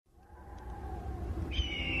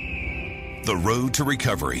The road to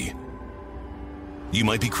recovery. You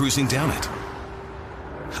might be cruising down it.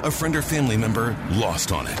 A friend or family member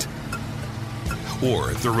lost on it. Or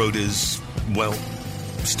the road is, well,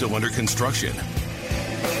 still under construction.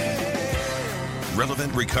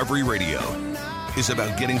 Relevant Recovery Radio is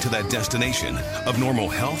about getting to that destination of normal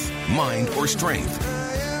health, mind, or strength.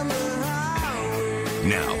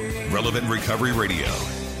 Now, Relevant Recovery Radio.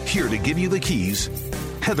 Here to give you the keys,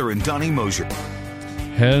 Heather and Donnie Mosier.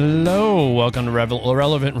 Hello, welcome to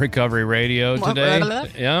Relevant Recovery Radio today.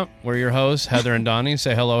 Yeah, we're your hosts, Heather and Donnie.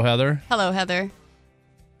 Say hello, Heather. Hello, Heather.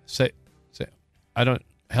 Hello,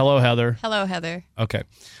 Heather. Hello, Heather. Okay.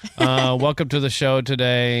 Welcome to the show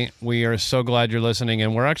today. We are so glad you're listening,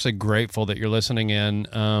 and we're actually grateful that you're listening in.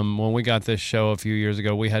 When we got this show a few years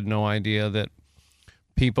ago, we had no idea that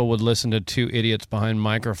people would listen to two idiots behind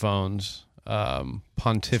microphones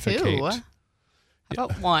pontificate. Two? How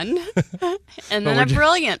about one? And then a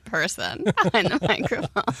brilliant person behind the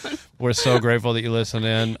microphone. We're so grateful that you listen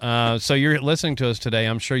in. So you're listening to us today.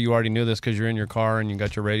 I'm sure you already knew this because you're in your car and you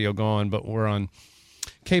got your radio going, but we're on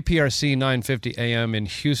KPRC 950 AM in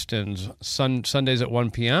Houston, Sundays at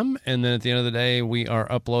 1 p.m. And then at the end of the day, we are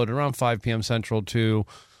uploaded around 5 p.m. Central to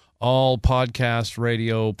all podcast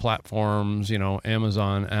radio platforms,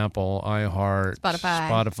 Amazon, Apple, iHeart,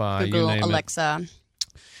 Spotify, Google, you name Alexa. it.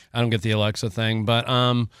 I don't get the Alexa thing, but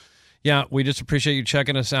yeah, we just appreciate you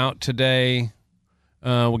checking us out today.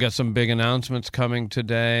 We got some big announcements coming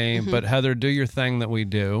today, but Heather, do your thing that we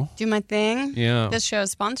do. Do my thing? Yeah. This show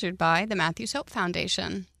is sponsored by the Matthews Hope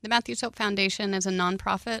Foundation. The Matthews Hope Foundation is a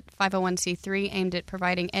nonprofit 501c3 aimed at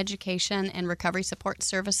providing education and recovery support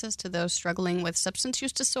services to those struggling with substance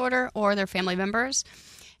use disorder or their family members.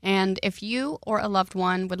 And if you or a loved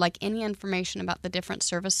one would like any information about the different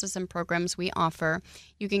services and programs we offer,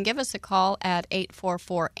 you can give us a call at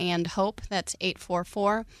 844-AND-HOPE. That's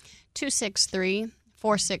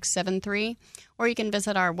 844-263-4673. Or you can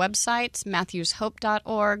visit our websites,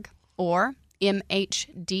 matthewshope.org or mhdrp.org,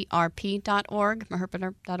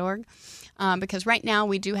 because right now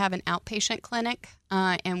we do have an outpatient clinic,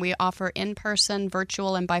 and we offer in-person,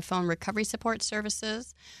 virtual, and by phone recovery support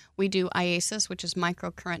services. We do IASIS, which is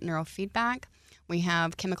microcurrent neurofeedback. We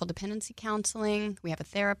have chemical dependency counseling. We have a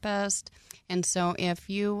therapist. And so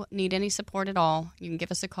if you need any support at all, you can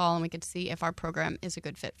give us a call, and we can see if our program is a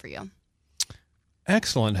good fit for you.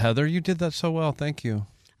 Excellent, Heather. You did that so well. Thank you.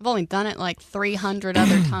 I've only done it like 300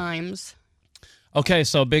 other times. Okay,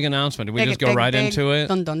 so big announcement. Did we just go right into it?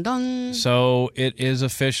 Dun, dun, dun. So it is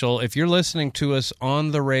official. If you're listening to us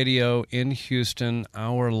on the radio in Houston,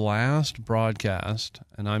 our last broadcast,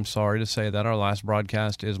 and I'm sorry to say that, our last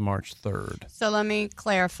broadcast is March 3rd. So let me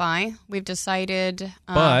clarify. We've decided...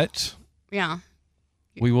 but yeah,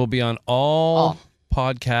 we will be on all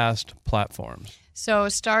podcast platforms. So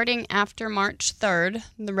starting after March 3rd,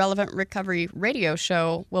 the Relevant Recovery Radio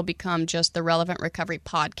Show will become just the Relevant Recovery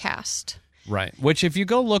Podcast. Right, which if you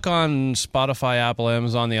go look on Spotify, Apple,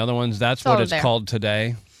 Amazon, the other ones, that's what it's called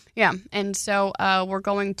today. Yeah, and so we're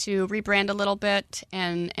going to rebrand a little bit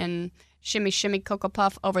and shimmy Cocoa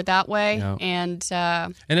Puff over that way. Yeah. And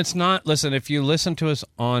it's not, listen, if you listen to us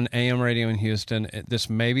on AM radio in Houston, this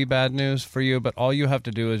may be bad news for you, but all you have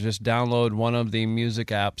to do is just download one of the music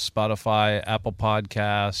apps, Spotify, Apple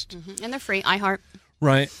Podcast. And they're free, iHeart.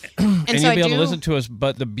 Right, and so you'll be able to listen to us,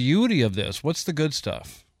 but the beauty of this, what's the good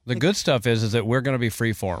stuff? The good stuff is that we're going to be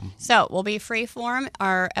freeform. So we'll be freeform.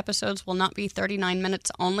 Our episodes will not be 39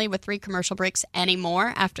 minutes only with 3 commercial breaks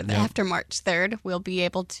anymore. After March 3rd, we'll be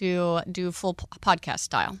able to do full podcast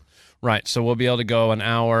style. Right. So we'll be able to go an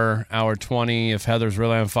hour 20 if Heather's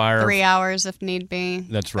really on fire. 3 hours if need be.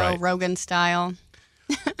 That's right. Go Rogan style.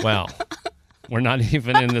 Well, we're not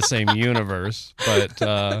even in the same universe,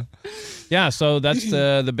 but yeah, so that's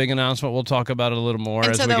the big announcement. We'll talk about it a little more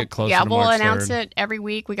as we get closer to March 3rd. Yeah, we'll announce it every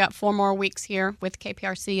week. We got 4 more weeks here with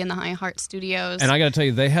KPRC in the iHeart studios. And I got to tell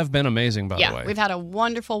you, they have been amazing, by the way. Yeah, we've had a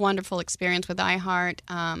wonderful, wonderful experience with iHeart,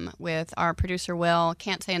 with our producer, Will.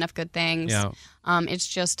 Can't say enough good things. Yeah. It's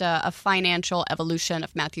just a financial evolution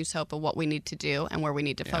of Matthew's Hope of what we need to do and where we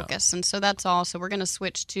need to focus. And so that's all. So we're going to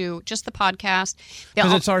switch to just the podcast.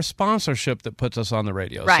 Because it's our sponsorship that puts us on the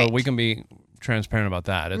radio. Right. So we can be transparent about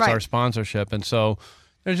that. It's our sponsorship. And so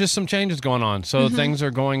there's just some changes going on. So things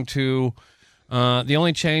are going to... the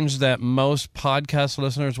only change that most podcast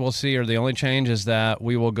listeners will see, or the only change, is that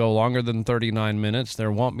we will go longer than 39 minutes.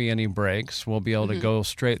 There won't be any breaks. We'll be able to go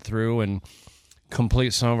straight through and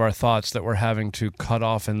complete some of our thoughts that we're having to cut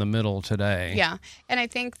off in the middle today. Yeah. And I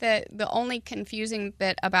think that the only confusing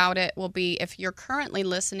bit about it will be if you're currently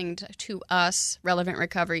listening to us, Relevant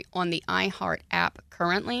Recovery, on the iHeart app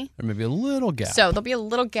currently. There may be a little gap. So there'll be a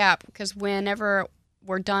little gap because whenever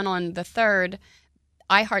we're done on the 3rd,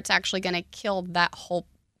 iHeart's actually going to kill that whole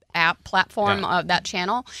app platform of that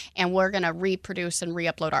channel, and we're going to reproduce and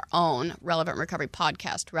re-upload our own Relevant Recovery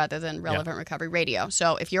podcast rather than Relevant Recovery Radio.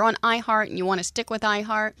 So if you're on iHeart and you want to stick with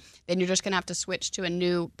iHeart, then you're just going to have to switch to a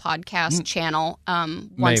new podcast channel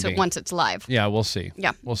once it's live. Yeah, we'll see.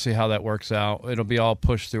 Yeah. We'll see how that works out. It'll be all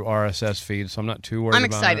pushed through RSS feed, so I'm not too worried I'm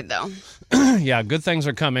about excited, it. though. Yeah, good things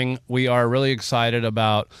are coming. We are really excited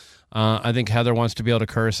about... I think Heather wants to be able to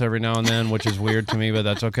curse every now and then, which is weird to me, but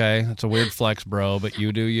that's okay. It's a weird flex, bro, but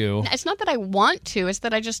you do you. It's not that I want to. It's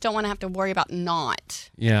that I just don't want to have to worry about not.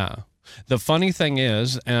 Yeah. The funny thing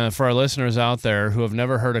is, for our listeners out there who have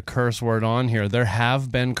never heard a curse word on here, there have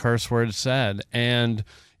been curse words said. And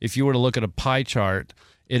if you were to look at a pie chart,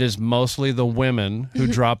 it is mostly the women who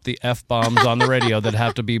drop the F-bombs on the radio that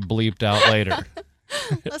have to be bleeped out later.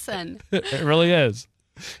 Listen. It really is.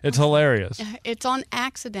 It's hilarious. It's on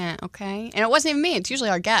accident, okay? And it wasn't even me. It's usually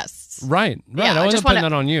our guests. Right. Yeah, I wasn't putting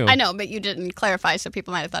that on you. I know, but you didn't clarify, so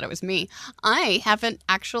people might have thought it was me. I haven't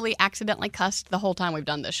actually accidentally cussed the whole time we've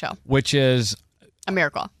done this show. Which is... a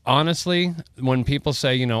miracle. Honestly, when people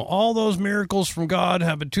say, all those miracles from God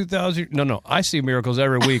have a 2,000... No, I see miracles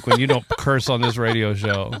every week when you don't curse on this radio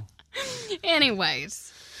show.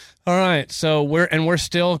 Anyways. All right, so we're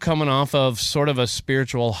still coming off of sort of a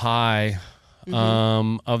spiritual high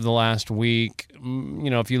of the last week.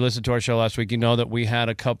 If you listened to our show last week, you know that we had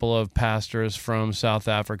a couple of pastors from South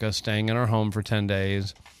Africa staying in our home for 10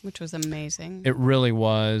 days. Which was amazing. It really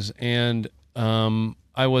was. And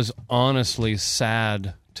I was honestly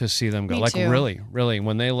sad to see them go. Me like, too. really.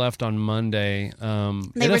 When they left on Monday,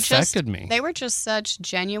 it affected me. They were just such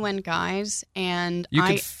genuine guys, and you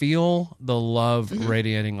could feel the love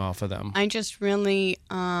radiating off of them. I just really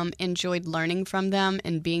enjoyed learning from them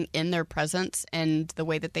and being in their presence and the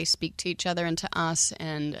way that they speak to each other and to us.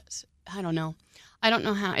 And I don't know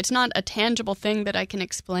how. It's not a tangible thing that I can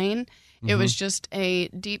explain. It was just a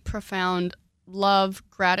deep, profound love,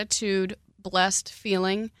 gratitude, blessed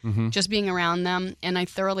feeling just being around them, and I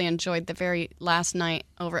thoroughly enjoyed the very last night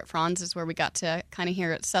over at Franz's where we got to kind of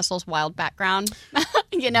hear Cecil's wild background,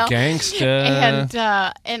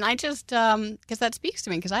 Gangsta. And I just because that speaks to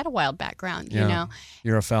me because I had a wild background,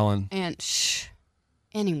 You're a felon. And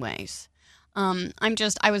anyways,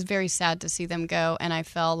 I was very sad to see them go, and I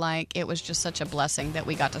felt like it was just such a blessing that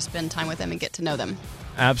we got to spend time with them and get to know them.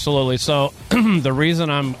 Absolutely. So the reason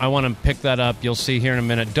I want to pick that up, you'll see here in a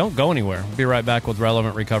minute. Don't go anywhere. We'll be right back with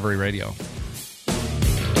Relevant Recovery Radio.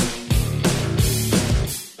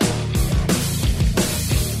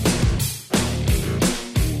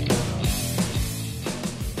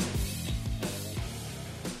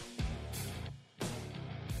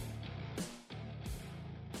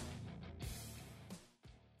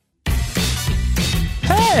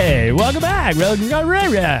 Hey, welcome back. Relevant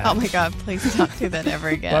Recovery. Oh my God, please don't do that ever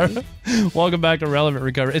again. Welcome back to Relevant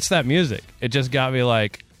Recovery. It's that music. It just got me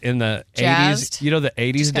like in the Jazzed. 80s. You know the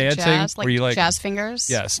 80s dancing? Jazz, like where you jazz fingers?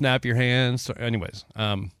 Yeah, snap your hands. Anyways. Do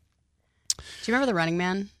you remember the Running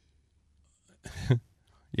Man?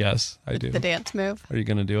 Yes, I do. The dance move? Are you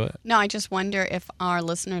going to do it? No, I just wonder if our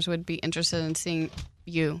listeners would be interested in seeing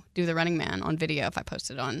you do the Running Man on video if I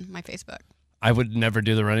posted it on my Facebook. I would never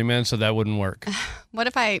do the Running Man, so that wouldn't work. What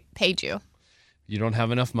if I paid you? You don't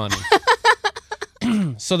have enough money.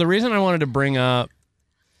 So the reason I wanted to bring up,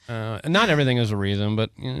 not everything is a reason,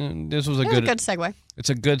 but this was a good segue.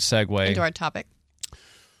 It's a good segue. Into our topic,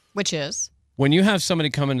 which is? When you have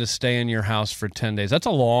somebody come in to stay in your house for 10 days, that's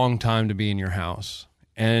a long time to be in your house.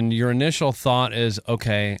 And your initial thought is,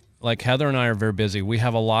 okay, like Heather and I are very busy. We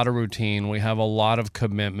have a lot of routine. We have a lot of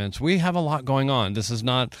commitments. We have a lot going on. This is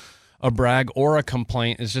not a brag or a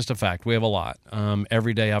complaint. It's just a fact. We have a lot.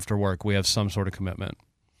 Every day after work, we have some sort of commitment.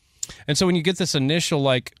 And so when you get this initial,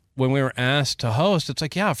 like when we were asked to host, it's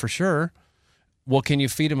like, yeah, for sure. Well, can you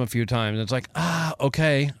feed him a few times? And it's like,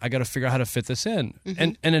 okay, I got to figure out how to fit this in.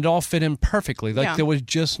 And it all fit in perfectly. Like there was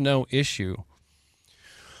just no issue.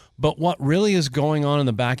 But what really is going on in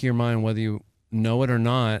the back of your mind, whether you know it or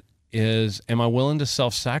not, is, am I willing to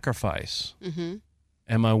self-sacrifice?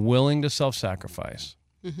 Am I willing to self-sacrifice?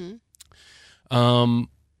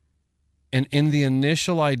 And in the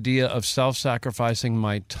initial idea of self-sacrificing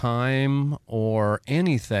my time or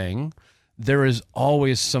anything, there is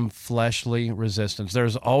always some fleshly resistance.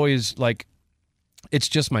 There's always it's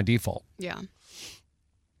just my default. Yeah.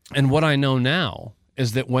 And what I know now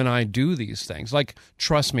is that when I do these things, like,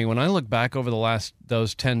 trust me, when I look back over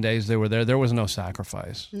those 10 days they were there was no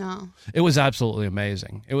sacrifice. No. It was absolutely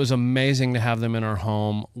amazing. It was amazing to have them in our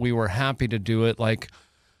home. We were happy to do it,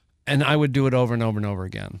 and I would do it over and over and over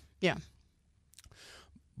again. Yeah.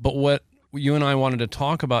 But what you and I wanted to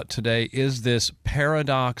talk about today is this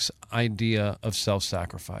paradox idea of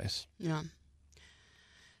self-sacrifice. Yeah.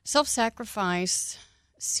 Self-sacrifice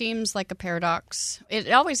seems like a paradox.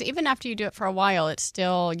 It always, even after you do it for a while, it's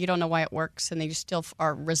still, you don't know why it works, and you still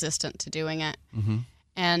are resistant to doing it. Mm-hmm.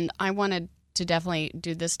 And I wanted to definitely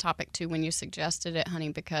do this topic too when you suggested it, honey,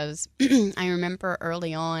 because I remember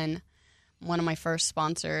early on, one of my first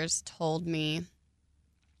sponsors told me,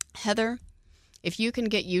 Heather, if you can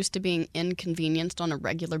get used to being inconvenienced on a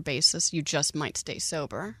regular basis, you just might stay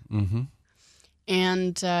sober. Mm-hmm.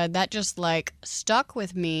 And that just stuck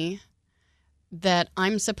with me, that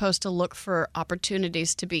I'm supposed to look for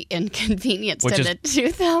opportunities to be inconvenienced and to do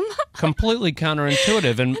them. Completely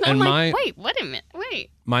counterintuitive. And I'm like, wait a minute.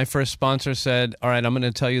 My first sponsor said, all right, I'm going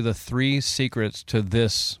to tell you the 3 secrets to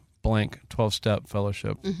this blank 12-step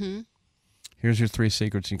fellowship. Mm-hmm. Here's your 3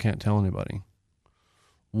 secrets you can't tell anybody.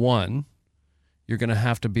 1, you're going to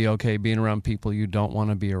have to be okay being around people you don't want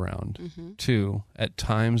to be around. Mm-hmm. 2, at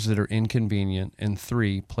times that are inconvenient. And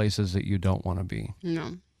 3, places that you don't want to be.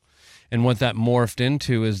 No. And what that morphed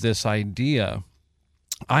into is this idea.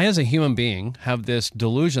 I, as a human being, have this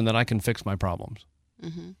delusion that I can fix my problems.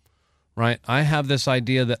 Mm-hmm. Right? I have this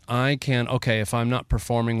idea that I can, if I'm not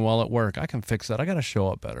performing well at work, I can fix that. I got to show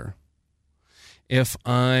up better. If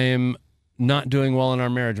I'm not doing well in our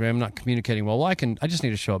marriage, maybe I'm not communicating well, I just need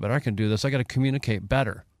to show up better. I can do this. I got to communicate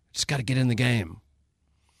better. Just got to get in the game.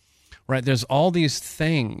 Right? There's all these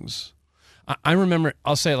things. I remember,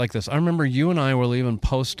 I'll say it like this. I remember you and I were leaving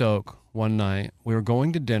Post Oak one night. We were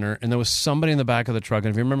going to dinner, and there was somebody in the back of the truck. And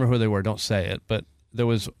if you remember who they were, don't say it. But there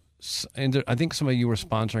was, I think somebody you were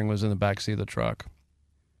sponsoring was in the back seat of the truck.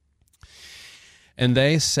 And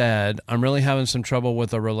they said, I'm really having some trouble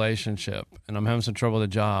with a relationship, and I'm having some trouble with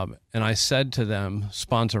a job. And I said to them,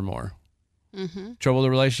 sponsor more. Mm-hmm. Trouble with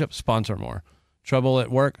a relationship, sponsor more. Trouble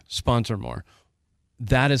at work, sponsor more.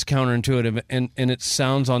 That is counterintuitive, and it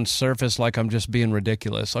sounds on surface like I'm just being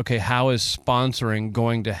ridiculous. Okay, how is sponsoring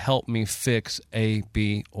going to help me fix A,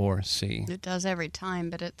 B, or C? It does every time,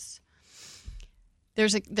 but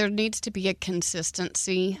there needs to be a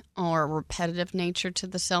consistency or a repetitive nature to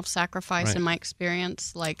the self-sacrifice, right, in my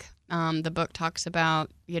experience. The book talks about,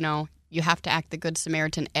 you have to act the Good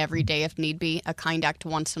Samaritan every day if need be. A kind act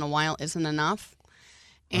once in a while isn't enough.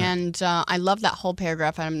 And I love that whole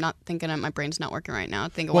paragraph. I'm not thinking my brain's not working right now. I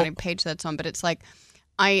think of what page that's on. But it's like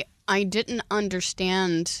I didn't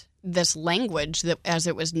understand this language that as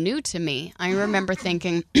it was new to me. I remember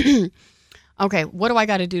thinking, okay, what do I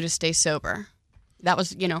got to do to stay sober? That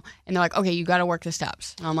was, and they're like, okay, you got to work the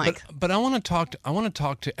steps. And I'm like, but I want to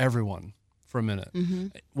talk to everyone for a minute. Mm-hmm.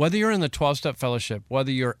 Whether you're in the 12-step fellowship,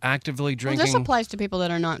 whether you're actively drinking, this applies to people that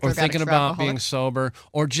are not or thinking about being sober,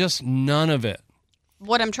 or just none of it.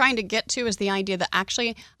 What I'm trying to get to is the idea that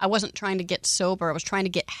actually I wasn't trying to get sober. I was trying to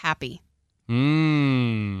get happy.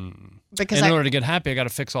 Because in order to get happy, I got to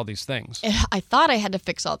fix all these things. I thought I had to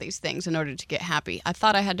fix all these things in order to get happy. I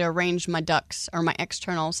thought I had to arrange my ducks or my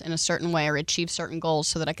externals in a certain way or achieve certain goals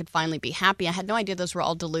so that I could finally be happy. I had no idea those were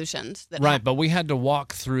all delusions. Right, but we had to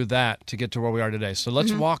walk through that to get to where we are today. So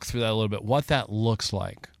let's walk through that a little bit, what that looks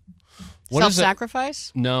like.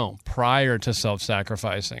 Self-sacrifice? No, prior to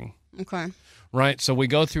self-sacrificing. Okay. Right, so we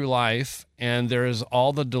go through life, and there's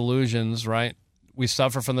all the delusions, right? We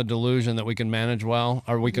suffer from the delusion that we can manage well,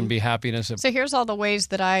 or we can be happiness. So here's all the ways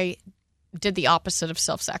that I did the opposite of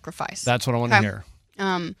self-sacrifice. That's what I want to hear.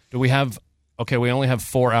 Do we have... Okay, we only have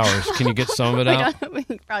 4 hours. Can you get some of it out? We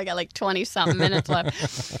probably got 20-something minutes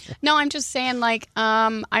left. No, I'm just saying,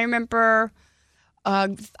 I remember...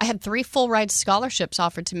 I had 3 full ride scholarships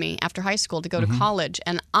offered to me after high school to go to college,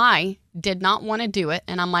 and I did not want to do it,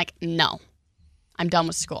 and I'm like, no. I'm done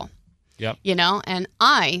with school. Yep. And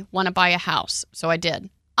I want to buy a house, so I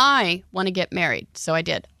did. I want to get married, so I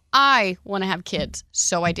did. I want to have kids,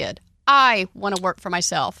 so I did. I want to work for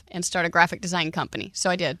myself and start a graphic design company,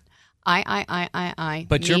 so I did. I.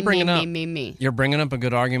 But you're bringing up me. You're bringing up a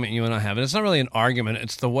good argument you and I have. And it's not really an argument.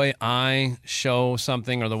 It's the way I show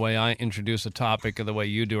something or the way I introduce a topic or the way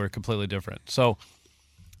you do are completely different. So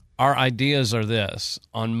our ideas are this.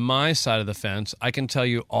 On my side of the fence, I can tell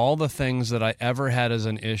you all the things that I ever had as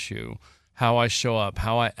an issue, how I show up,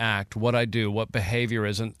 how I act, what I do, what behavior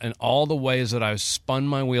is, and all the ways that I've spun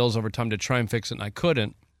my wheels over time to try and fix it, and I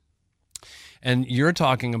couldn't. And you're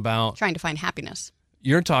talking about... trying to find happiness.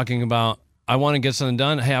 You're talking about, I want to get something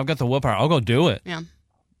done. Hey, I've got the willpower. I'll go do it. Yeah.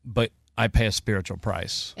 But I pay a spiritual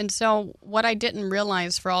price. And so what I didn't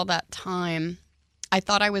realize for all that time, I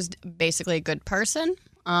thought I was basically a good person.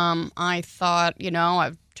 I thought,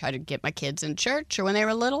 I've tried to get my kids in church or when they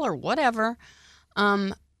were little or whatever.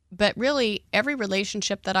 But really, every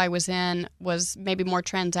relationship that I was in was maybe more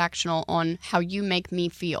transactional on how you make me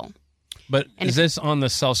feel. But is this on the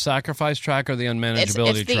self-sacrifice track or the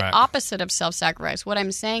unmanageability track? It's the opposite of self-sacrifice. What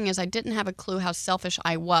I'm saying is I didn't have a clue how selfish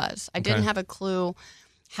I was. I didn't have a clue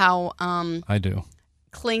how I do.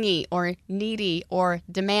 Clingy or needy or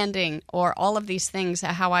demanding or all of these things,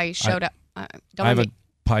 how I showed up. I have a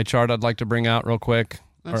pie chart I'd like to bring out real quick,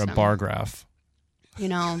 or a bar graph.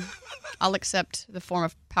 I'll accept the form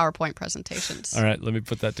of PowerPoint presentations. All right, let me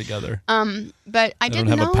put that together. But I didn't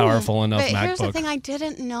know. don't have a powerful enough but MacBook. Here's the thing I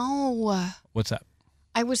didn't know. What's that?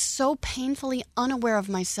 I was so painfully unaware of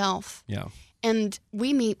myself. Yeah. And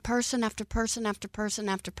we meet person after person after person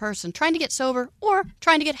after person, trying to get sober or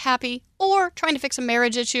trying to get happy or trying to fix a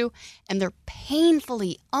marriage issue, and they're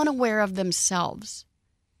painfully unaware of themselves.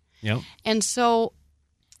 Yep. And so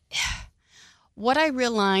what I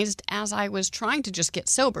realized as I was trying to just get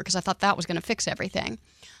sober, because I thought that was going to fix everything,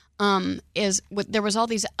 there was all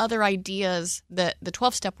these other ideas that the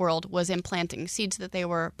 12-step world was implanting, seeds that they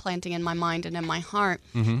were planting in my mind and in my heart,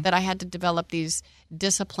 that I had to develop these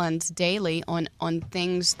disciplines daily on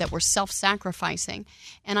things that were self-sacrificing.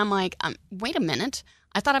 And I'm like, wait a minute.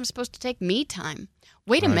 I thought I was supposed to take me time.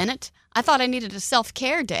 Wait a minute. I thought I needed a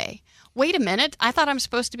self-care day. Wait a minute. I thought I'm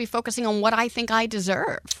supposed to be focusing on what I think I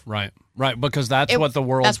deserve. Right, because that's what the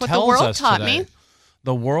world tells us today. That's what the world taught me.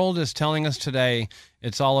 The world is telling us today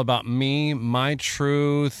it's all about me, my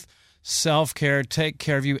truth, self-care, take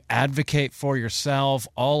care of you, advocate for yourself,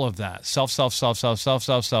 all of that. Self.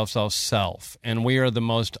 And we are the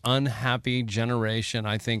most unhappy generation,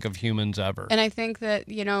 I think, of humans ever. And I think that,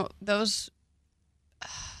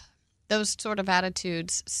 those sort of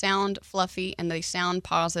attitudes sound fluffy and they sound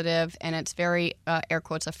positive and it's very, air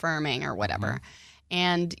quotes, affirming or whatever.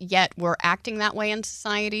 And yet we're acting that way in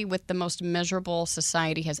society with the most miserable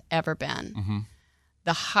society has ever been.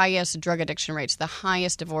 The highest drug addiction rates, the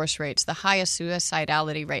highest divorce rates, the highest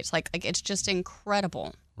suicidality rates. Like it's just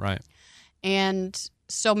incredible. Right. And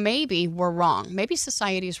so maybe we're wrong. Maybe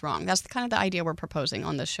society's wrong. That's kind of the idea we're proposing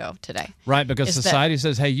on this show today. Right, because society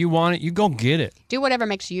says, hey, you want it, you go get it. Do whatever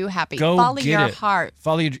makes you happy. Go Follow get your it. heart.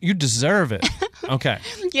 You deserve it. Okay.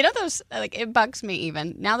 Those, it bugs me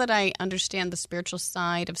even. Now that I understand the spiritual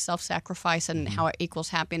side of self-sacrifice and how it equals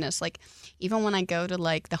happiness, like even when I go to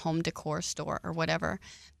like the home decor store or whatever,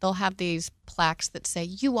 they'll have these plaques that say,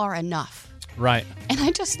 you are enough. Right. And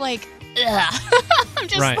I just like, ugh. I'm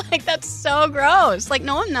just like, that's so gross. Like,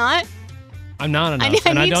 no, I'm not. I'm not enough,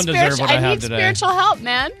 and I don't deserve what I have today. I need spiritual help,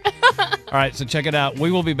 man. All right, so check it out.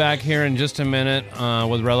 We will be back here in just a minute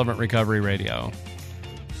with Relevant Recovery Radio.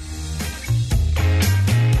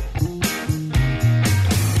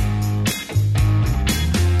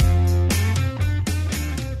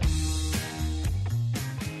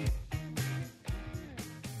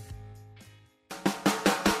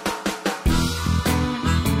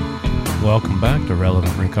 Welcome back to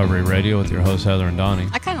Relevant Recovery Radio with your hosts, Heather and Donnie.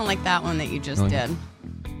 I kind of like that one that you just did. All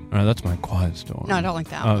right, that's my quiet storm. No, I don't like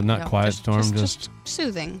that one. Oh, not quiet storm, just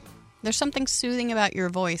soothing. There's something soothing about your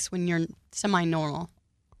voice when you're semi-normal.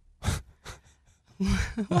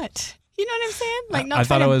 What? You know what I'm saying? Like, not I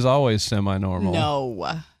thought I was always semi-normal.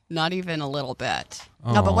 No, not even a little bit.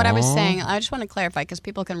 Aww. No, but what I was saying, I just want to clarify because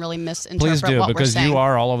people can really misinterpret what we're saying. Please do, because you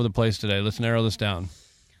are all over the place today. Let's narrow this down.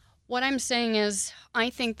 What I'm saying is I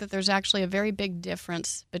think that there's actually a very big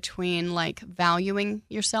difference between like valuing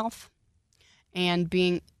yourself and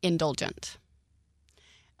being indulgent.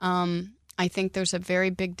 I think there's a very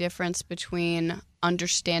big difference between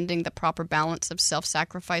understanding the proper balance of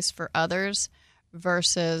self-sacrifice for others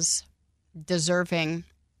versus deserving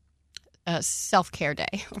a self-care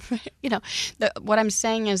day. What I'm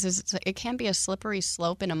saying is it can be a slippery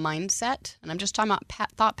slope in a mindset, and I'm just talking about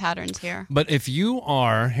thought patterns here. But if you're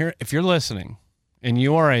listening, and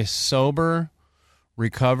you are a sober,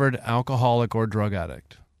 recovered alcoholic or drug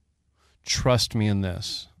addict, trust me in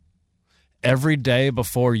this. Every day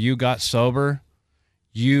before you got sober,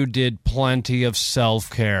 you did plenty of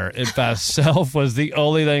self-care. In fact, self was the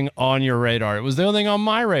only thing on your radar. It was the only thing on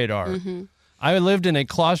my radar. Mm-hmm. I lived in a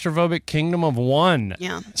claustrophobic kingdom of one.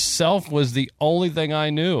 Yeah. Self was the only thing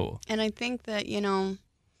I knew. And I think that, the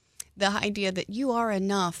idea that you are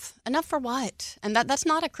enough. Enough for what? And that's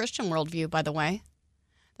not a Christian worldview, by the way.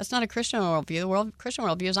 That's not a Christian worldview. The Christian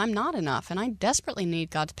worldview is I'm not enough, and I desperately need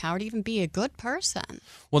God's power to even be a good person.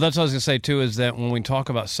 Well, that's what I was going to say, too, is that when we talk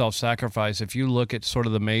about self-sacrifice, if you look at sort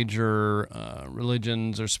of the major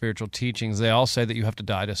religions or spiritual teachings, they all say that you have to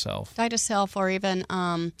die to self. Die to self, or even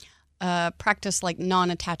practice like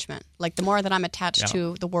non-attachment. Like the more that I'm attached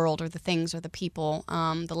to the world or the things or the people,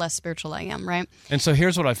 the less spiritual I am, right? And so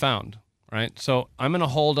here's what I found, right? So I'm going to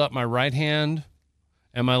hold up my right hand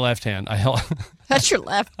and my left hand. That's your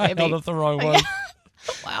left, baby. I held up the wrong one.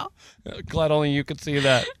 Wow. Glad only you could see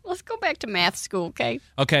that. Let's go back to math school, okay?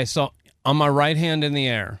 Okay, so on my right hand in the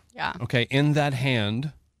air, Yeah. okay, in that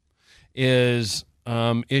hand is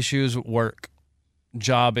issues at work,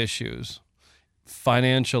 job issues,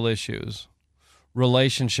 financial issues,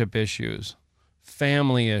 relationship issues,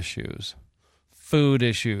 family issues, food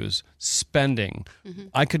issues, spending. Mm-hmm.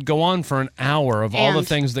 I could go on for an hour of all the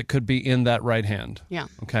things that could be in that right hand. Yeah.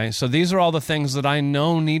 Okay, so these are all the things that I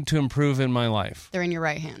know need to improve in my life. They're in your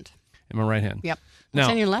right hand. In my right hand. Yep. Now,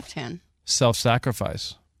 What's in your left hand?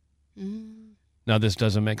 Self-sacrifice. Now, this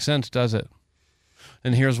doesn't make sense, does it?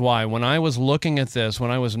 And here's why. When I was looking at this,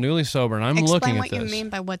 when I was newly sober, and I'm looking at this. Explain what you mean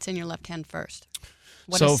by what's in your left hand first.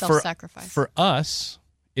 What is self-sacrifice? For us,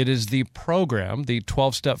 it is the program, the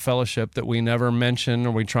 12-step fellowship that we never mention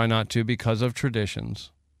or we try not to because of traditions.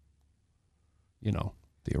 You know,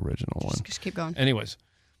 the original one. Just keep going. Anyways,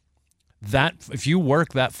 that if you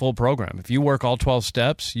work that full program, if you work all 12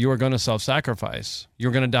 steps, you are going to self-sacrifice.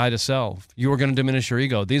 You're going to die to self. You are going to diminish your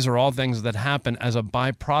ego. These are all things that happen as a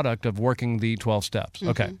byproduct of working the 12 steps. Mm-hmm.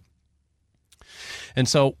 Okay. And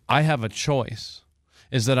so I have a choice.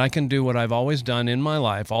 Is that I can do what I've always done in my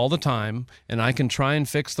life all the time, and I can try and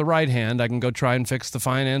fix the right hand. I can go try and fix the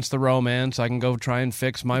finance, the romance. I can go try and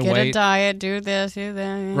fix my weight. Get a diet, do this, do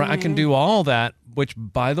that. Right, I can do all that, which,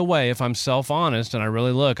 by the way, if I'm self-honest and I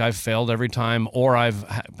really look, I've failed every time, or I've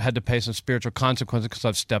had to pay some spiritual consequences because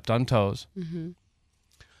I've stepped on toes. Mm-hmm.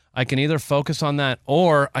 I can either focus on that,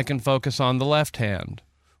 or I can focus on the left hand,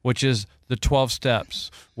 which is the 12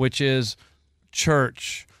 steps, which is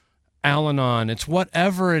church, Al-Anon, it's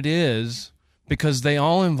whatever it is, because they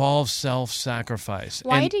all involve self-sacrifice.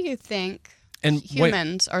 Why do you think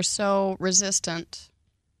humans are so resistant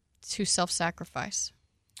to self-sacrifice?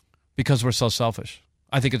 Because we're so selfish.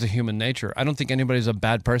 I think it's a human nature. I don't think anybody's a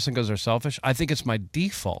bad person because they're selfish. I think it's my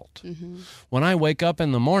default. Mm-hmm. When I wake up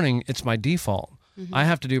in the morning, it's my default. Mm-hmm. I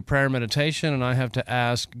have to do prayer and meditation, and I have to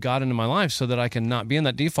ask God into my life so that I can not be in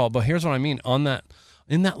that default. But here's what I mean.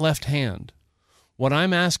 In that left hand, what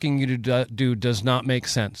I'm asking you to do does not make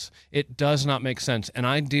sense. It does not make sense. And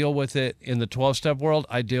I deal with it in the 12-step world.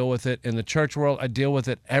 I deal with it in the church world. I deal with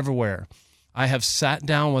it everywhere. I have sat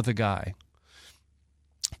down with a guy.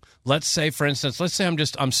 Let's say, for instance,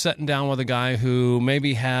 I'm sitting down with a guy who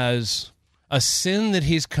maybe has a sin that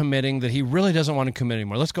he's committing that he really doesn't want to commit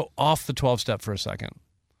anymore. Let's go off the 12-step for a second.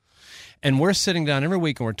 And we're sitting down every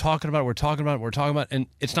week and we're talking about it, and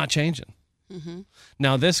it's not changing. Mm-hmm.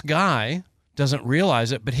 Now, this guy doesn't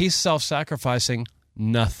realize it, but he's self-sacrificing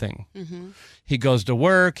nothing. Mm-hmm. He goes to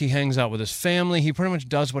work, he hangs out with his family, he pretty much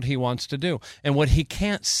does what he wants to do. And what he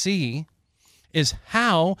can't see is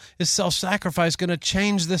how is self-sacrifice going to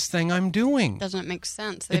change this thing I'm doing? Doesn't make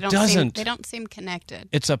sense. They don't seem connected.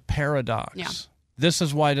 It's a paradox. Yeah. This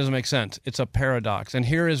is why it doesn't make sense. It's a paradox. And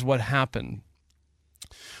here is what happened.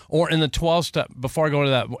 Or in the 12-step, before I go to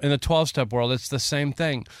that, in the 12-step world, it's the same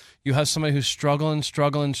thing. You have somebody who's struggling,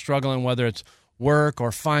 whether it's work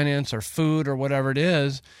or finance or food or whatever it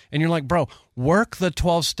is, and you're like, bro, work the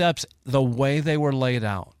 12 steps the way they were laid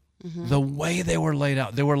out. Mm-hmm. The way they were laid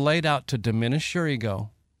out. They were laid out to diminish your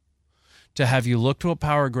ego, to have you look to a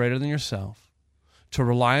power greater than yourself, to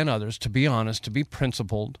rely on others, to be honest, to be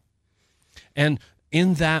principled. And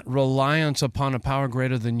in that reliance upon a power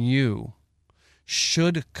greater than you,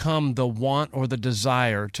 should come the want or the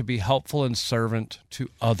desire to be helpful and servant to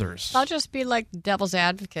others. I'll just be like devil's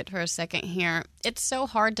advocate for a second here. It's so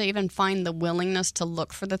hard to even find the willingness to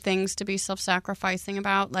look for the things to be self-sacrificing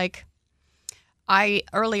about. Like,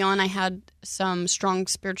 early on, I had some strong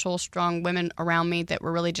women around me that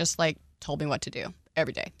were really just like, told me what to do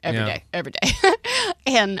every day.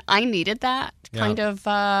 And I needed that kind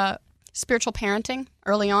of spiritual parenting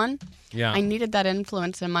early on. Yeah. I needed that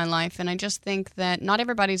influence in my life, and I just think that not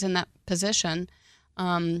everybody's in that position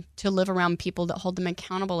to live around people that hold them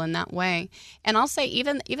accountable in that way. And I'll say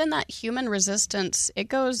even that human resistance, it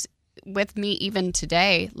goes with me even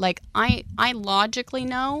today. Like I logically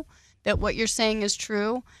know that what you're saying is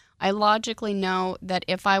true. I logically know that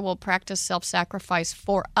if I will practice self-sacrifice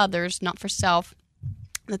for others, not for self,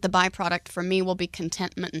 that the byproduct for me will be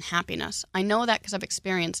contentment and happiness. I know that because I've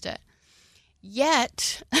experienced it.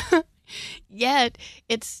 Yet,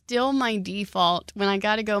 it's still my default when I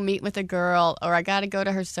got to go meet with a girl, or I got to go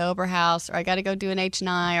to her sober house, or I got to go do an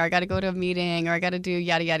H&I, or I got to go to a meeting, or I got to do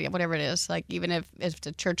yada, yada, whatever it is. Like even if it's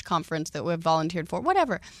a church conference that we've volunteered for,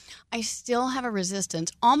 whatever. I still have a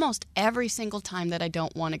resistance almost every single time that I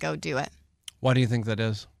don't want to go do it. Why do you think that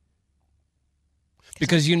is?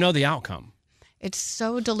 Because you know the outcome. It's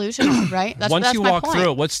so delusional, right? Once you walk my point.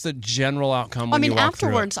 through it, what's the general outcome when you walk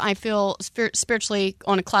afterwards, through it? I feel spiritually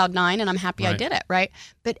on a cloud 9, and I'm happy I Right. did it, right?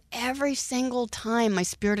 But every single time, my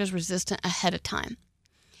spirit is resistant ahead of time.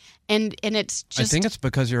 And it's just... I think it's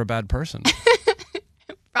because you're a bad person.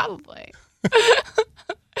 Probably.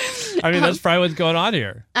 I mean, that's probably what's going on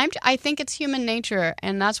here. I think it's human nature,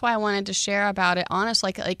 and that's why I wanted to share about it.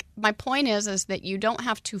 Honestly, like my point is that you don't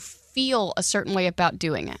have to feel a certain way about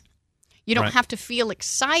doing it. You don't Right. have to feel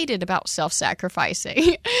excited about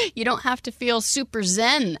self-sacrificing. You don't have to feel super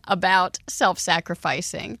zen about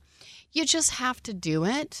self-sacrificing. You just have to do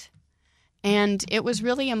it. And it was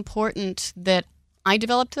really important that I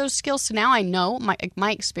developed those skills. So now I know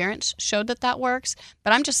my experience showed that works.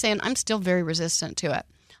 But I'm just saying I'm still very resistant to it.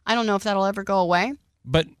 I don't know if that'll ever go away.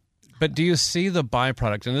 But do you see the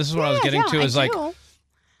byproduct? And this is what I was getting to is like...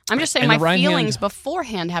 I'm just saying and the my right feelings hand-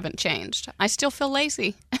 beforehand haven't changed. I still feel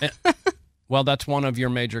lazy. Well, that's one of your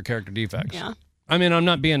major character defects. Yeah. I mean, I'm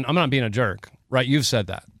not being a jerk, right? You've said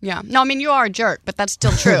that. Yeah. No, I mean, you are a jerk, but that's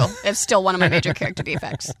still true. It's still one of my major character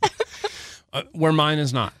defects. Where mine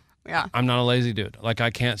is not. Yeah. I'm not a lazy dude. Like, I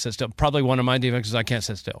can't sit still. Probably one of my defects is I can't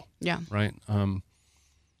sit still. Yeah. Right?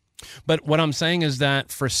 But what I'm saying is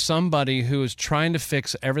that for somebody who is trying to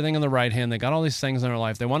fix everything in the right hand, they got all these things in their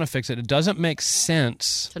life, they want to fix it. It doesn't make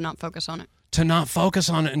sense To not focus on it. to not focus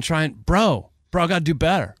on it and try and, bro, I got to do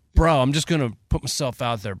better. Bro, I'm just going to put myself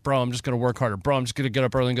out there. Bro, I'm just going to work harder. Bro, I'm just going to get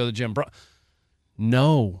up early and go to the gym. Bro,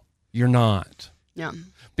 no, you're not. Yeah.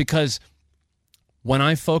 Because when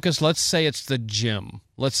I focus, let's say it's the gym.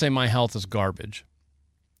 Let's say my health is garbage.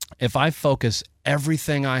 If I focus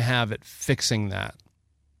everything I have at fixing that,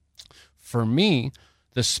 for me,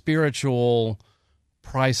 the spiritual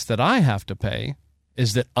price that I have to pay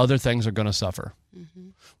is that other things are going to suffer. Mm-hmm.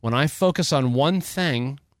 When I focus on one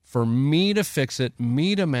thing, for me to fix it,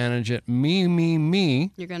 me to manage it,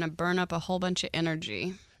 me. You're going to burn up a whole bunch of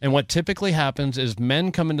energy. And what typically happens is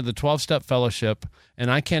men come into the 12-step fellowship,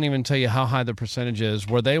 and I can't even tell you how high the percentage is,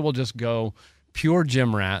 where they will just go pure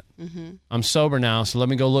gym rat. Mm-hmm. I'm sober now, so let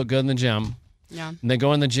me go look good in the gym. Yeah. And they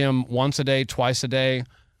go in the gym once a day, twice a day.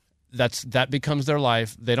 That becomes their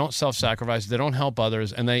life. They don't self-sacrifice. They don't help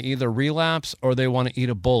others. And they either relapse or they want to eat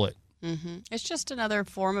a bullet. Mm-hmm. It's just another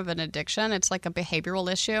form of an addiction. It's like a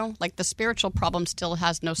behavioral issue. Like the spiritual problem still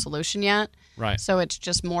has no solution yet. Right. So it's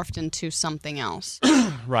just morphed into something else.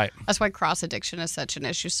 Right. That's why cross addiction is such an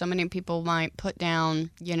issue. So many people might put down,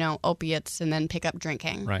 opiates and then pick up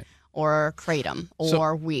drinking. Right. Or kratom,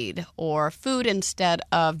 or weed, or food instead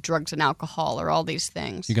of drugs and alcohol, or all these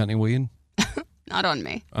things. You got any weed? Not on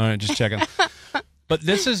me. All right, just checking. But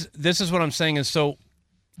this is what I'm saying is, so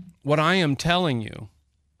what I am telling you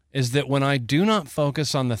is that when I do not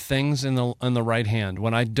focus on the things in the right hand,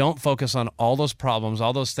 when I don't focus on all those problems,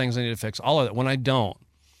 all those things I need to fix, all of it,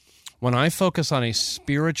 when I focus on a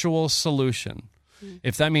spiritual solution,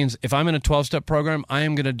 if that means if I'm in a 12-step program, I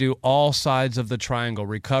am going to do all sides of the triangle,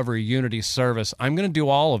 recovery, unity, service. I'm going to do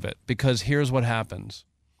all of it because here's what happens.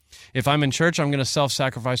 If I'm in church, I'm going to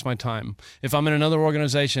self-sacrifice my time. If I'm in another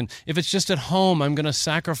organization, if it's just at home, I'm going to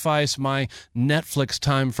sacrifice my Netflix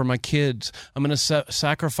time for my kids. I'm going to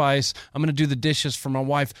sacrifice, I'm going to do the dishes for my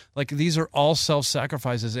wife. Like, these are all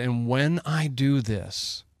self-sacrifices. And when I do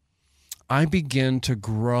this, I begin to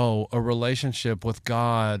grow a relationship with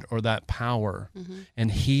God or that power, and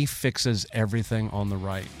He fixes everything on the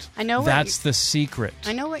right. I know that's the secret.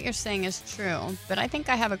 I know what you're saying is true, but I think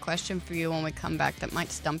I have a question for you when we come back that might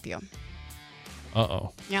stump you.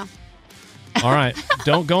 Uh-oh. Yeah. All right.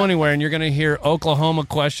 Don't go anywhere, and you're going to hear Oklahoma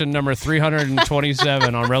question number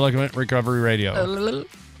 327 on Relevant Recovery Radio.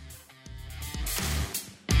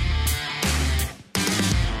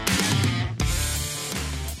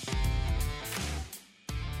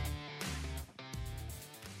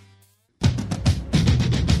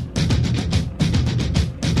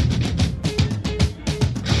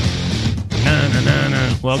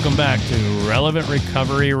 Welcome back to Relevant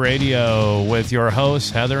Recovery Radio with your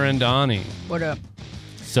hosts, Heather and Donnie. What up?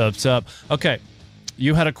 Sup. Okay,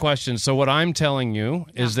 you had a question. So what I'm telling you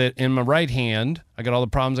is that in my right hand, I got all the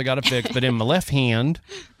problems I got to fix, but in my left hand,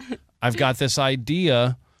 I've got this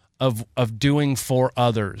idea of doing for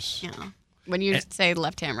others. Yeah. When you say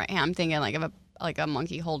left hand, right hand, I'm thinking like of like a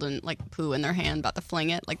monkey holding like poo in their hand about to fling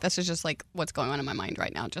it. Like this is just like what's going on in my mind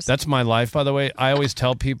right now. Just That's my life, by the way. I always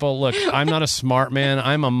tell people, look, I'm not a smart man.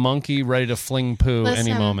 I'm a monkey ready to fling poo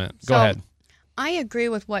any moment. Go ahead. I agree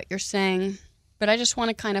with what you're saying, but I just want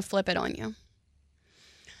to kind of flip it on you.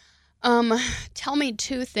 Tell me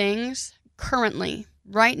 2 things currently,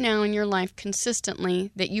 right now in your life, consistently,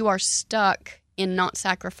 that you are stuck in not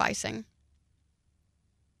sacrificing.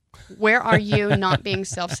 Where are you not being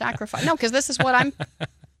self-sacrificed? No, because this is what I'm,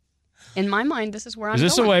 in my mind, this is where I'm going.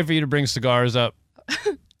 Is this a way for you to bring cigars up?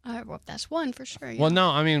 Well, that's one for sure. Yeah. Well, no,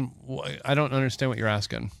 I mean, I don't understand what you're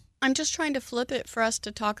asking. I'm just trying to flip it for us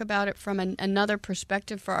to talk about it from another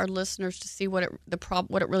perspective for our listeners to see what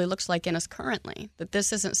it really looks like in us currently. That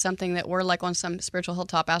this isn't something that we're like on some spiritual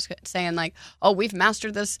hilltop saying like, oh, we've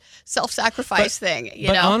mastered this self-sacrifice thing.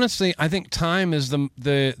 But honestly, I think time is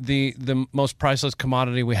the most priceless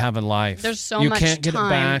commodity we have in life. There's so you much can't get time it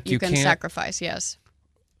back. you can sacrifice. Yes.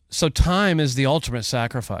 So time is the ultimate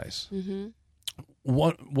sacrifice. Mm-hmm.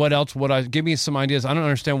 What else would I give me some ideas? I don't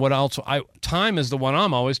understand what else. Time is the one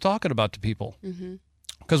I'm always talking about to people.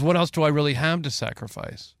 Because what else do I really have to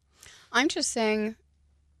sacrifice? I'm just saying,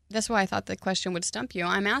 that's why I thought the question would stump you.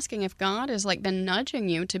 I'm asking if God has like been nudging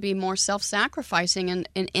you to be more self-sacrificing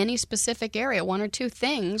in any specific area, 1 or 2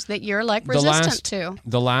 things that you're like resistant to.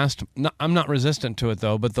 I'm not resistant to it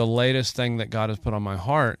though, but the latest thing that God has put on my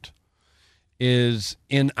heart is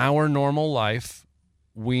in our normal life,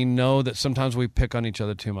 we know that sometimes we pick on each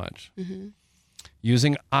other too much. Mm-hmm.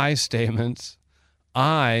 Using I statements,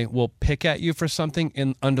 I will pick at you for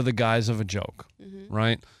something under the guise of a joke,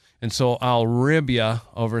 right? And so I'll rib you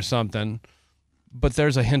over something, but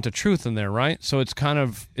there's a hint of truth in there, right? So it's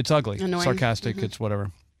it's ugly, annoying. Sarcastic, it's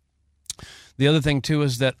whatever. The other thing, too,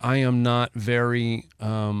 is that I am not very, I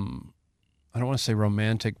don't want to say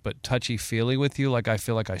romantic, but touchy-feely with you like I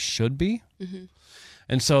feel like I should be. Mm-hmm.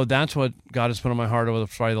 And so that's what God has put on my heart over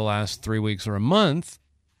probably the last 3 weeks or a month.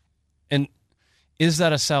 And is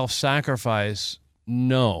that a self-sacrifice?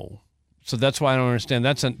 No. So that's why I don't understand.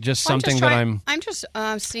 That's just something that I'm just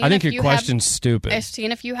seeing. I think your question's stupid.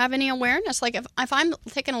 Seeing if you have any awareness. Like if I'm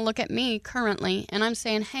taking a look at me currently and I'm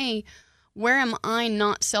saying, hey, where am I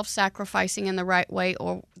not self-sacrificing in the right way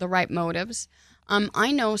or the right motives?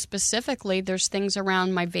 I know specifically there's things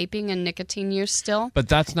around my vaping and nicotine use still. But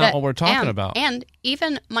that's not what we're talking about. And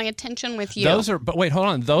even my attention with you. But wait, hold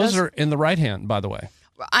on. Those are in the right hand, by the way.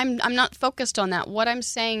 I'm not focused on that. What I'm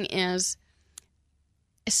saying is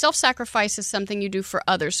self-sacrifice is something you do for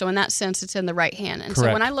others. So in that sense, it's in the right hand. And Correct.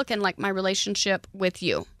 So when I look in like my relationship with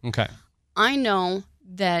you, okay, I know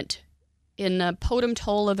that in the totem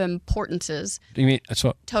pole of importances. Do you mean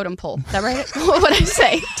totem pole? Is that right? What did I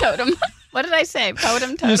say? Totem. What did I say?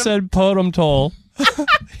 Totem. You said totem toll.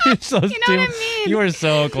 You're so you know what I mean? You are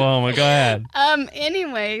so Oklahoma. Go ahead.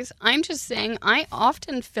 Anyways, I'm just saying I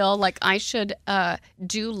often feel like I should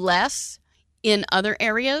do less in other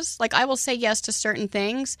areas. Like I will say yes to certain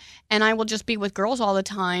things and I will just be with girls all the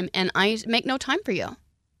time and I make no time for you.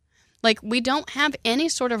 Like we don't have any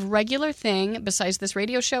sort of regular thing besides this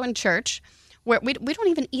radio show and church where we don't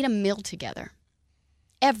even eat a meal together.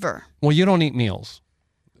 Ever. Well, you don't eat meals.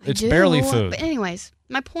 It's barely food. But anyways,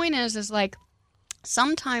 my point is like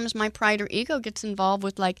sometimes my pride or ego gets involved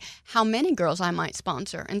with like how many girls I might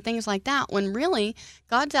sponsor and things like that when really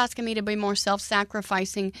God's asking me to be more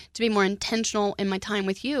self-sacrificing, to be more intentional in my time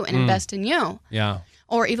with you and invest in you. Yeah.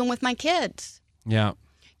 Or even with my kids. Yeah.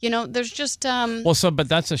 You know, there's just... but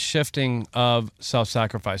that's a shifting of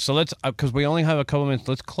self-sacrifice. So let's, because we only have a couple minutes,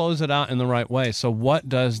 let's close it out in the right way. So what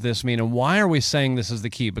does this mean? And why are we saying this is the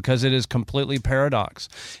key? Because it is completely paradox.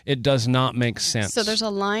 It does not make sense. So there's a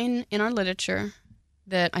line in our literature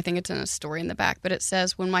that I think it's in a story in the back, but it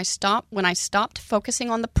says, when I stopped focusing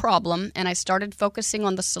on the problem and I started focusing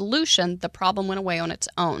on the solution, the problem went away on its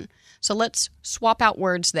own. So let's swap out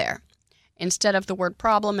words there. Instead of the word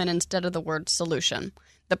problem and instead of the word solution.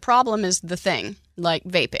 The problem is the thing, like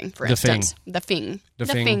vaping, for instance. The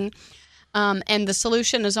thing. And the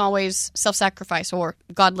solution is always self-sacrifice or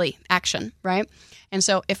godly action, right? And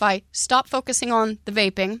so if I stop focusing on the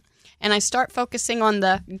vaping and I start focusing on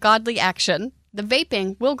the godly action, the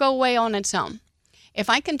vaping will go away on its own. If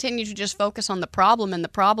I continue to just focus on the problem and the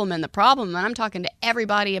problem and the problem, and I'm talking to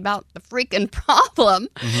everybody about the freaking problem,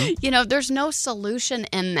 you know, there's no solution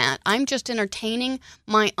in that. I'm just entertaining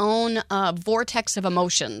my own vortex of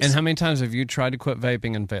emotions. And how many times have you tried to quit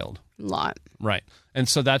vaping and failed? A lot. Right. And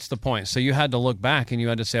so that's the point. So you had to look back and you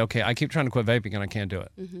had to say, okay, I keep trying to quit vaping and I can't do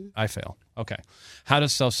it. I fail. Okay. How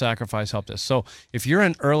does self-sacrifice help this? So if you're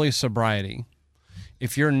in early sobriety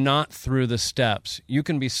if you're not through the steps, you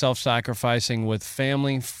can be self-sacrificing with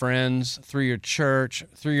family, friends, through your church,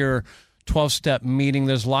 through your 12-step meeting.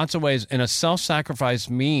 There's lots of ways. And a self-sacrifice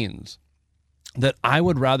means that I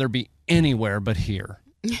would rather be anywhere but here.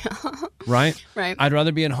 Right? Right. I'd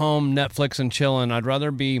rather be at home, Netflix and chilling. I'd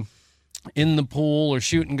rather be in the pool or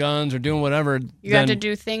shooting guns or doing whatever. You have to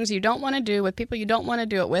do things you don't want to do with people you don't want to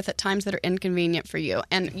do it with at times that are inconvenient for you.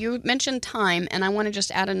 And you mentioned time, and I want to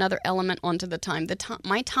just add another element onto the time.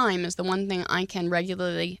 My time is the one thing I can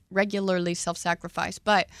regularly self-sacrifice,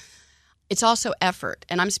 but it's also effort.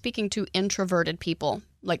 And I'm speaking to introverted people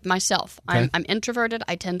like myself. Okay. I'm introverted.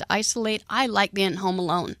 I tend to isolate. I like being home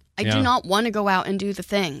alone. I Yeah. do not want to go out and do the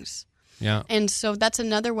things. Yeah. And so that's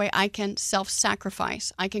another way I can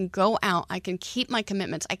self-sacrifice. I can go out. I can keep my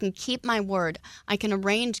commitments. I can keep my word. I can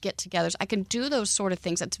arrange get-togethers. I can do those sort of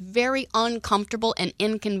things. That's very uncomfortable and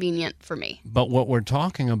inconvenient for me. But what we're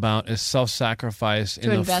talking about is self-sacrifice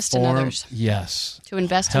in the invest form, in others. Yes. To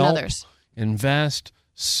invest Help, in others. Invest,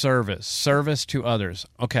 service to others.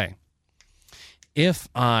 Okay. If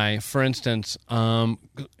I, for instance,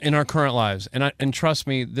 in our current lives, and trust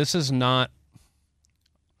me, this is not,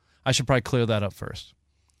 I should probably clear that up first.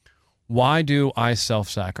 Why do I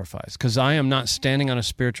self-sacrifice? Because I am not standing on a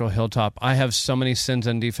spiritual hilltop. I have so many sins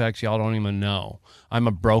and defects y'all don't even know. I'm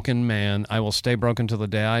a broken man. I will stay broken till the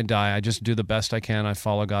day I die. I just do the best I can. I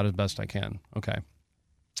follow God as best I can. Okay.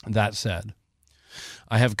 That said,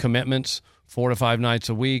 I have commitments 4 to 5 nights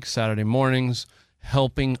a week, Saturday mornings,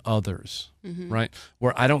 helping others, right?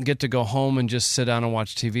 Where I don't get to go home and just sit down and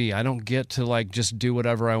watch TV. I don't get to just do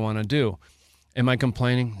whatever I want to do. Am I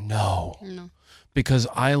complaining? No. Because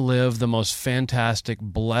I live the most fantastic,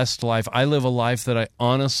 blessed life. I live a life that I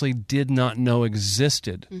honestly did not know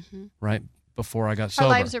existed, right, before I got sober.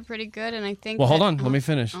 Our lives are pretty good, and I think Well, hold on. Let me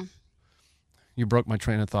finish. You broke my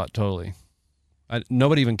train of thought totally.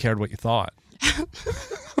 Nobody even cared what you thought.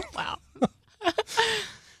 Wow.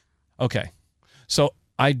 Okay. So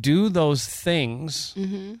I do those things,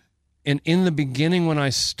 and in the beginning when I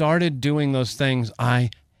started doing those things, I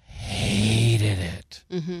hated it.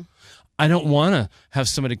 I don't want to have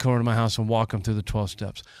somebody come over to my house and walk them through the 12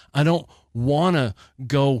 steps. I don't want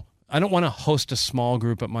to host a small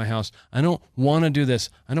group at my house. I don't want to do this.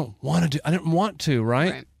 I didn't want to,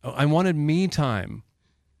 right? I wanted me time.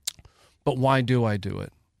 But why do I do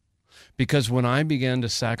it? Because when I began to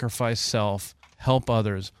sacrifice self, help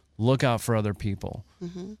others, look out for other people,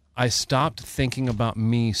 I stopped thinking about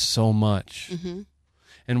me so much.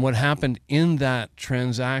 And what happened in that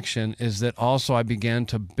transaction is that also I began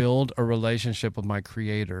to build a relationship with my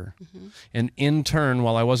Creator. And in turn,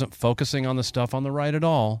 while I wasn't focusing on the stuff on the right at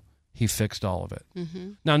all, He fixed all of it.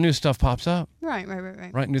 Now, new stuff pops up. Right.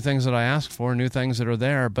 New things that I asked for, new things that are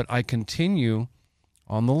there, but I continue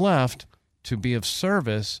on the left to be of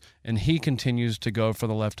service, and He continues to go for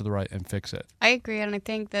the left to the right and fix it. I agree, and I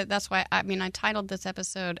think that's why, I titled this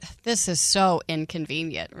episode, This Is So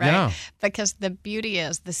Inconvenient, right? Yeah. Because the beauty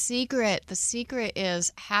is, the secret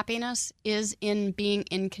is happiness is in being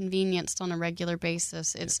inconvenienced on a regular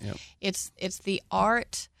basis. It's the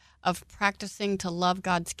art of practicing to love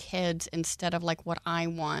God's kids instead of what I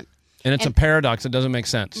want. And it's a paradox. It doesn't make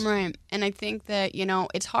sense. Right. And I think that,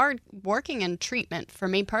 it's hard working in treatment for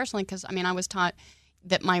me personally because, I was taught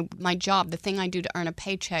that my job, the thing I do to earn a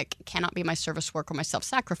paycheck, cannot be my service work or my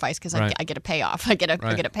self-sacrifice because I get a payoff. I get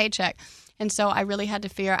a paycheck. And so I really had to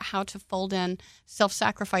figure out how to fold in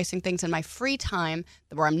self-sacrificing things in my free time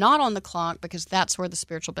where I'm not on the clock because that's where the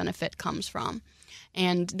spiritual benefit comes from.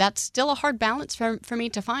 And that's still a hard balance for me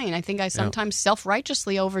to find. I think I sometimes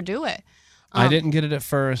self-righteously overdo it. I didn't get it at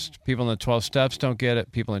first. People in the 12 steps don't get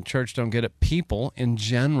it. People in church don't get it. People in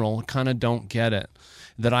general kind of don't get it.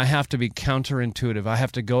 That I have to be counterintuitive. I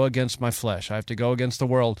have to go against my flesh. I have to go against the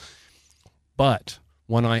world. But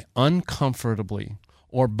when I uncomfortably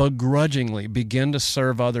or begrudgingly begin to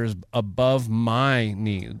serve others above my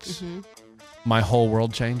needs, my whole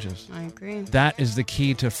world changes. I agree. That is the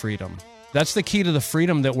key to freedom. That's the key to the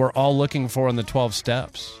freedom that we're all looking for in the 12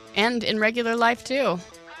 steps. And in regular life, too.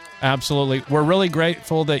 Absolutely. We're really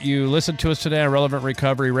grateful that you listened to us today on Relevant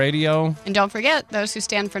Recovery Radio. And don't forget, those who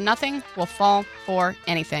stand for nothing will fall for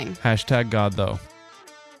anything. #God, though.